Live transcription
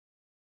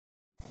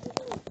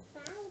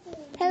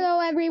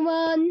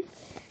everyone.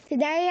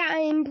 Today I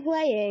am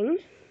playing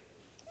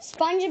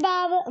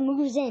Spongebob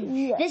Moves In.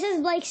 Yes. This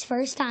is Blake's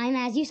first time,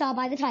 as you saw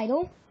by the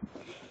title.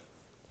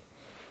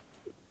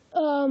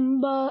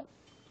 But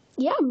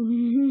yeah.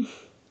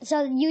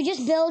 So you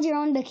just build your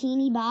own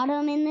bikini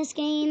bottom in this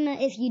game,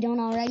 if you don't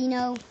already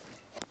know.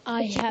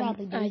 I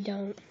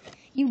don't.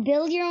 You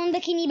build your own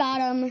bikini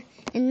bottom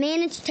and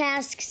manage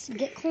tasks,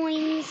 get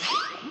coins,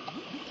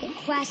 get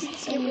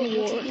quests, get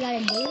rewards. You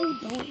got a daily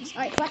bonus.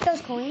 Alright, collect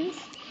those coins.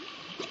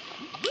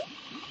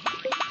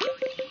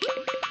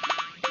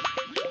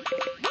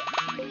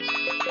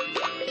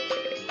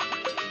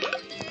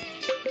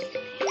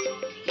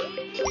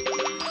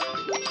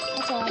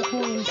 That's a lot of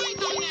coins.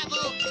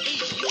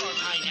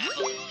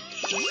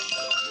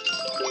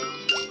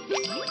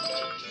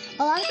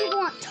 A lot of people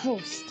want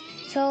toast.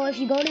 So if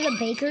you go to the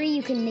bakery,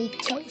 you can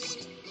make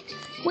toast.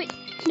 Wait,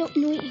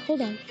 wait,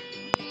 hold on.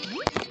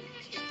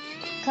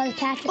 Because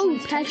Patrick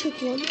wants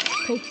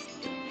toast.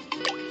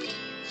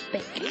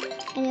 Bake.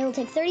 And it'll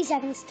take 30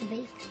 seconds to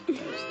bake.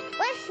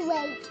 Let's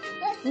wait.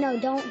 No,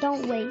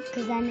 don't wait,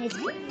 because then it's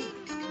boring.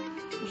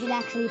 You should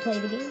actually play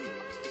the game.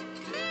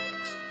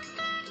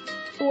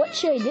 What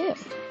should I do?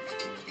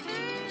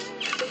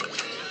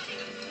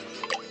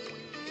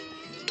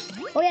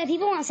 Oh yeah,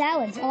 people want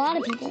salads. A lot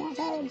of people want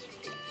salads.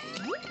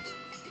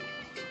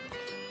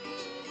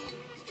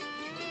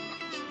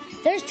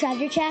 There's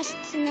treasure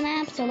chests in the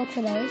map, so look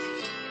for those.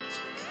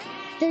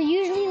 They're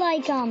usually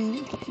like,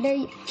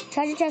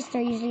 treasure chests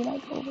are usually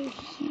like over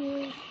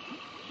here.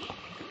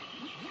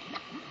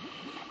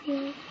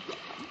 Yeah.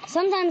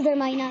 Sometimes there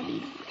might not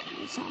be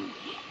some.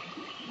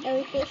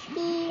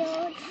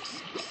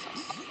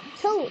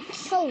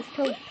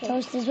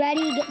 Toast is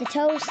ready. Get the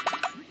toast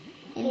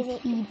and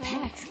feed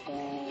Patrick.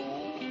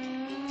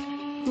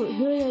 Wait,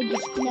 who did I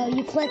just No,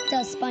 you clicked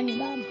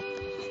Spongebob.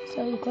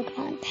 So you click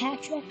on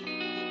Patrick.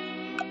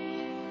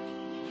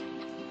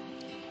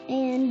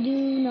 And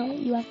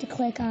you have to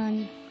click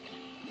on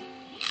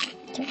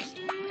toast.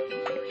 Yeah.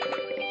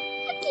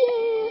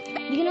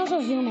 You can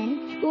also zoom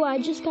in. Oh, I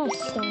just got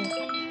stuck.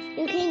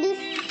 You can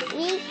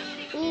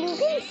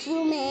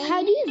zoom in.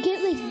 How do you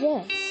get like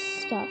this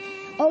stuff?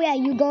 Oh yeah,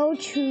 you go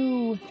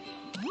to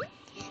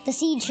the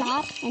seed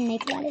shop and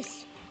make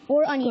lettuce.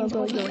 Or onions.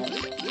 Go.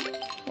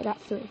 I got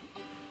 3.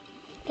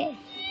 Okay.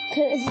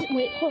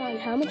 Wait, hold on.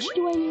 How much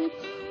do I need?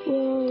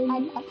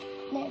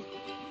 There.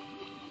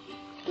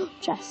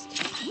 Chest.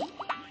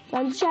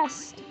 Found the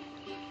chest.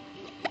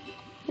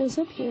 It was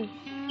up here.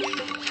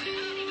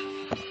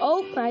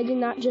 Oh, I did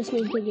not just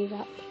mean to do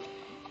that.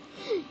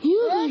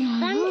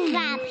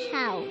 SpongeBob's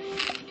house.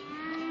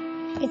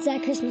 It's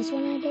that Christmas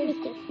one I did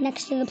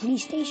next to the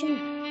police station.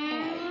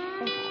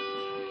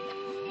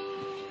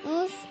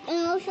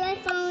 And also I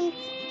found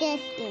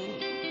this thing.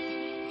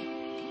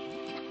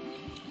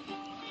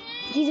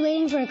 He's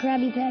waiting for a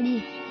Krabby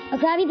Patty. A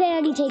Krabby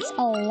Patty takes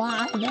a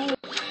lot, though.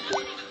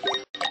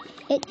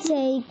 It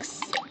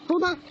takes,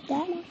 hold on,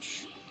 that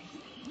much.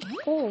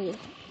 Oh.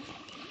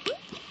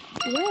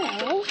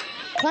 Well,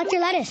 Collect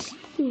your lettuce.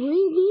 3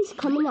 of these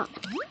coming up.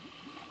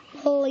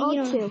 Oh,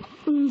 you don't.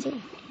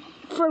 2.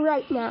 For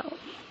right now.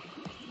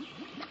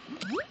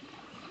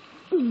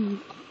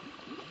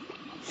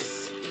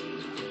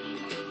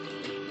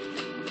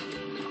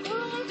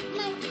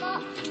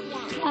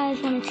 I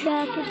just want to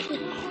check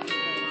it.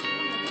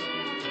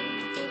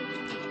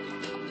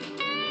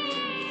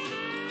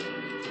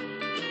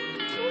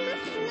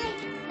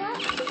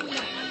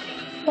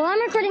 Well,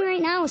 I'm recording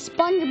right now a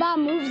SpongeBob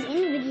Moves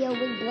In video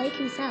with Blake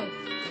himself.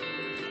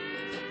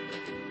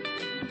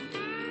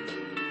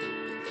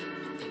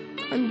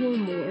 I'm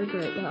doing bored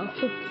right now.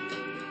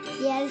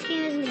 Yeah, this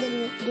game isn't a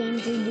good game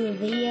to do a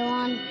video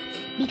on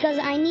because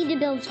I need to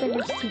build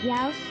Squidward's tea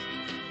house.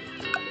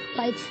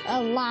 But it's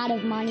a lot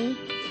of money.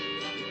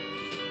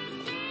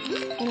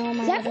 And all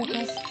my other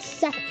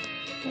quests.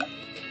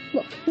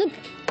 Look,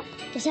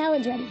 the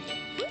salad's ready.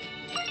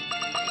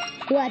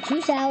 We got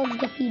 2 salads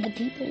to feed the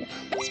people.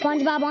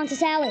 SpongeBob wants a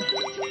salad.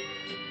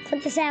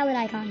 Click the salad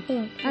icon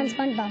on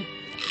SpongeBob.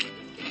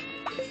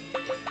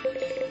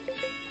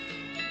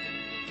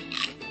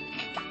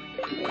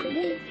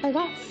 I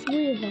got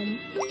 3 of them.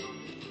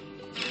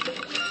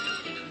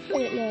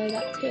 Wait, no, I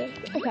got 2.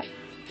 Okay.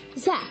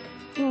 Zach,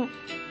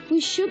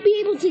 we should be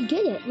able to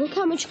get it. Look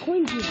how much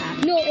coins you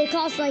have. No, it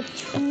costs like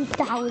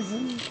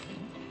 2,000.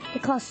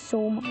 It costs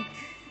so much.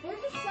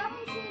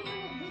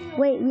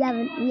 Wait, we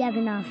have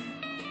enough.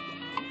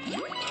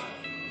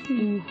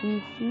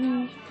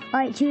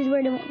 Alright, choose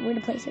where to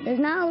place it. There's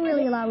not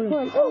really a lot of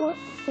room. Hold on.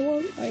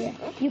 Oh yeah.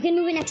 You can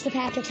move it next to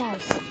Patrick's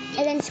house.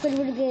 And then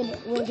Squidward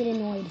will get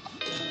annoyed.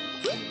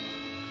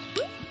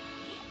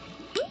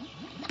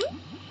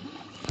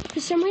 For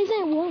some reason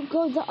it won't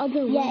go the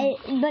other way.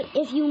 Yeah, but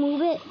if you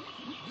move it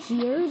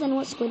here, then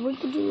what Squidward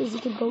could do is he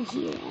could go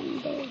here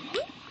and there.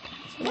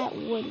 So that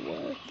would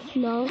work.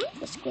 No.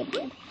 For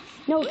Squidward.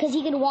 No, because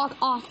he could walk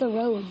off the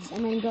roads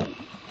and then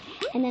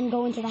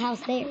go into the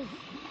house there.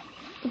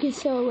 Okay,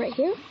 so right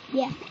here?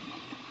 Yeah.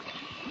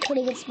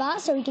 Pretty good spot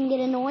so he can get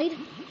annoyed.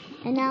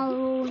 And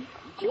now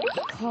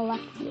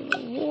Collect the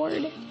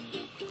reward.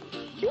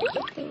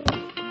 Okay.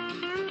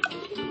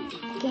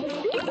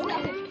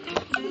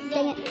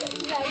 Dang it.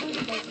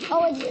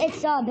 Oh,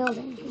 it's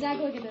building. Zach,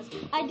 look at this.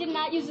 I did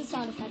not use the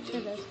sound effect for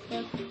this.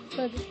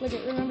 Look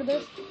at, remember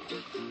this?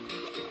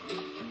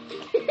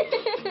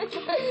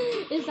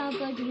 It sounds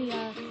like the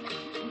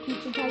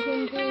pizza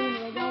tycoon thing.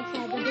 The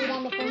dude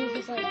on the phone is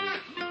just like.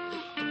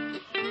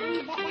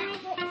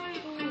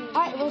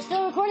 Alright, we're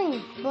still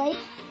recording, Blake.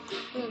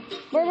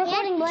 We're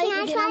recording, Blake.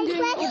 Can I try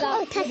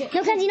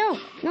No, Kenzie, no.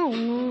 No.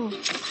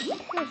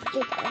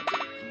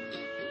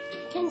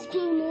 Kenzie, can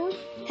you move?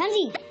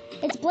 Kenzie,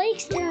 it's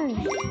Blake's turn.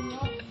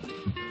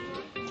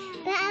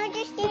 But I was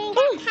just doing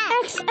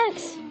X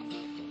marks.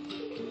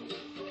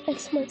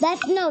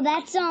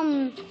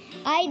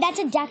 That's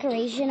a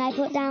decoration I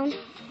put down.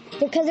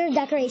 Because there's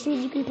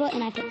decorations you can put,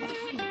 and I put that.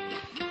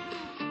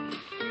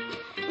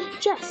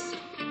 Jess.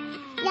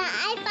 Yeah,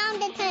 I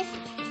found a test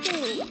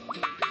too.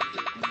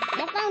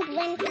 I found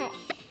one test.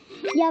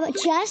 Yeah, but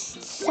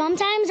chests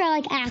sometimes are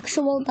like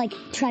actual like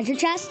treasure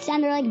chests,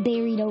 and they're like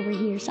buried over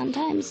here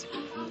sometimes.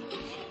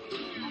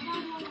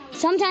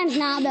 Sometimes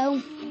not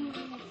though.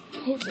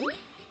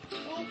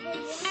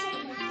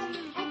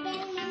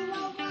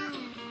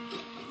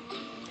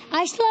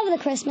 I still have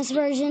the Christmas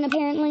version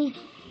apparently.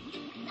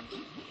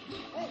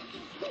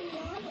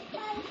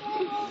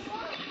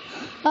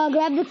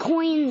 Grab the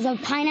coins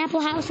of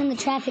Pineapple House and the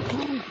traffic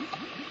cone.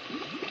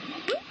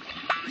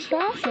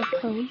 Traffic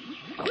cone.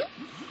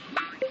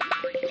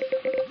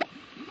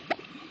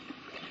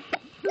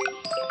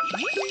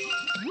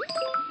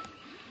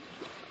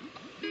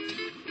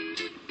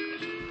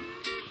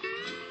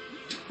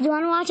 Do you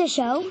want to watch a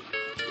show?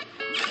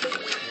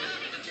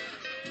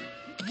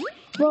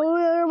 Well,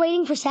 we're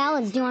waiting for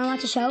salads. Do you want to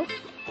watch a show?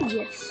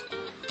 Yes.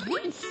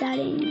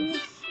 Settings.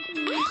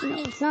 No,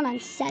 it's not on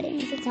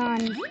settings. It's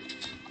on...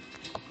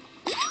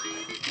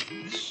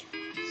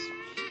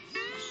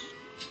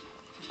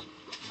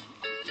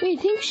 Wait, I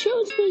think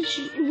shows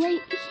was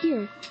right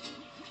here.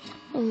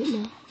 Oh, wait,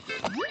 no.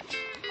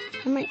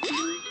 I'm right.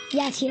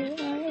 Yeah, it's here.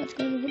 All right, let's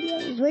go to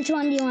videos. Which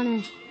one do you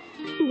want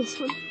to... This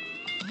one.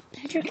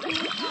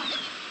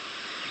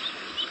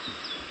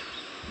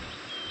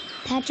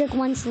 Patrick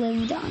once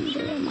lived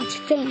under a much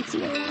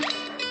fancier one.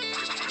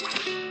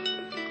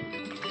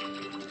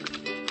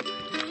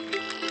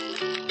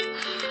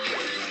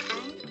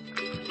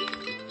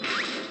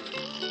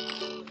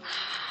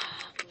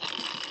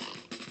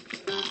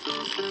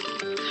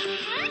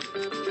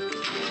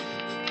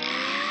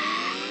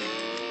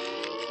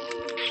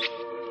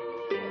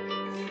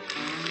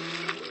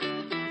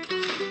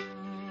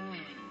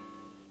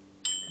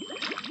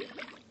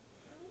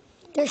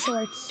 They're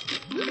shorts.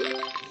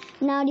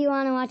 Now, do you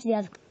want to watch the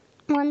other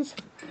ones?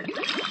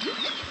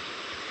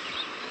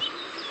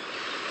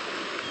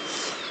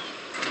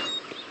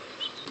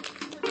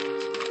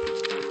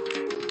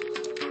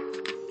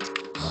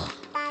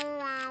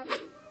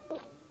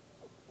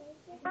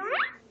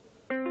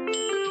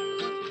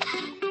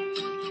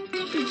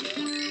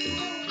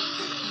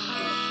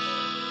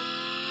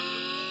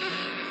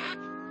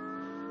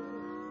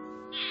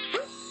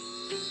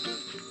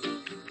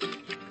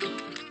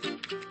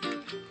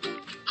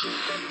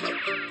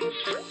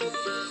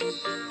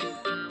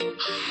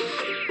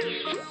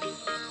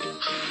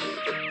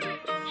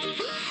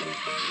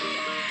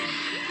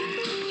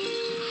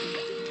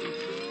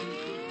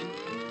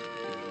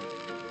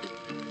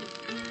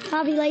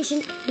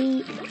 Population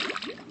 8.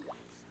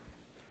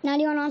 Now,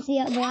 do you want to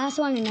watch the last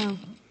one or no?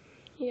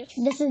 Yes.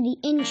 This is the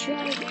intro.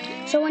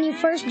 So when you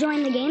first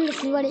join the game, this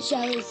is what it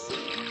shows.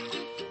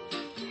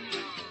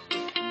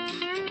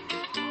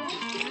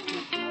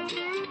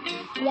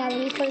 Yeah,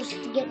 when you first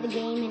get the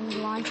game and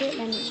launch it,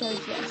 then it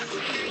shows this.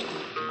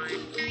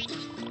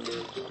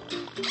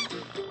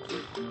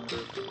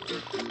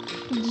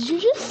 Did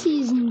you just see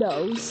his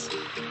nose?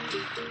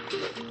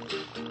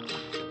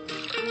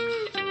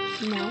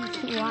 No,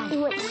 why? It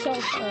went so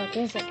far.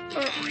 There's like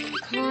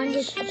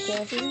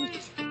conversation.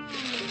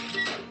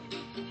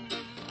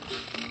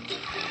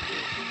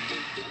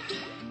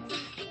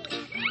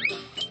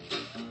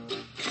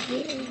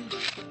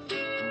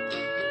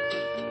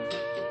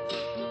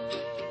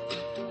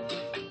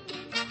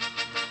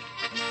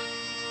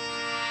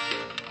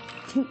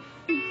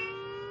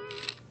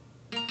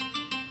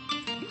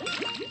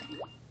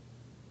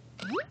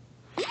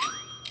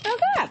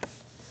 Okay.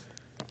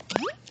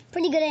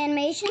 Pretty good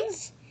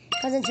animations,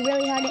 because it's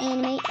really hard to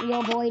animate.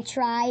 Yo boy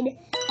tried.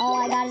 All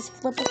I got is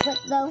Flip a Clip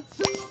though,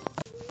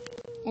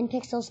 and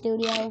Pixel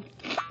Studio,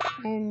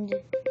 and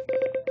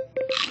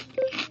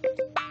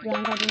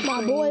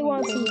My boy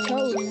wants some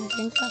toast.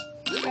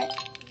 Alright.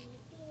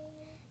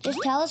 Just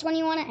tell us when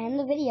you want to end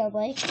the video,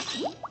 Blake.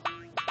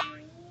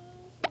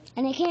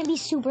 And it can't be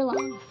super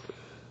long.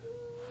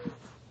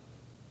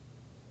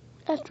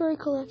 After I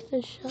collect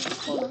this shell,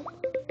 hold on.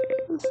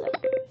 1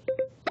 second.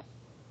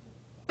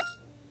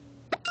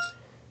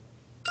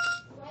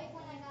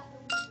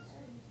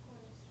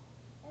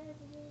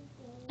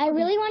 I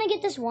really want to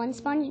get this one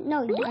sponge. No,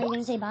 are you going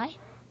to say bye?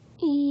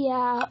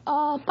 Yeah.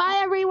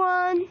 Bye,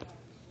 everyone.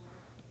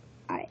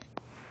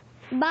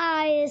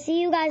 Bye.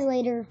 See you guys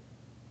later.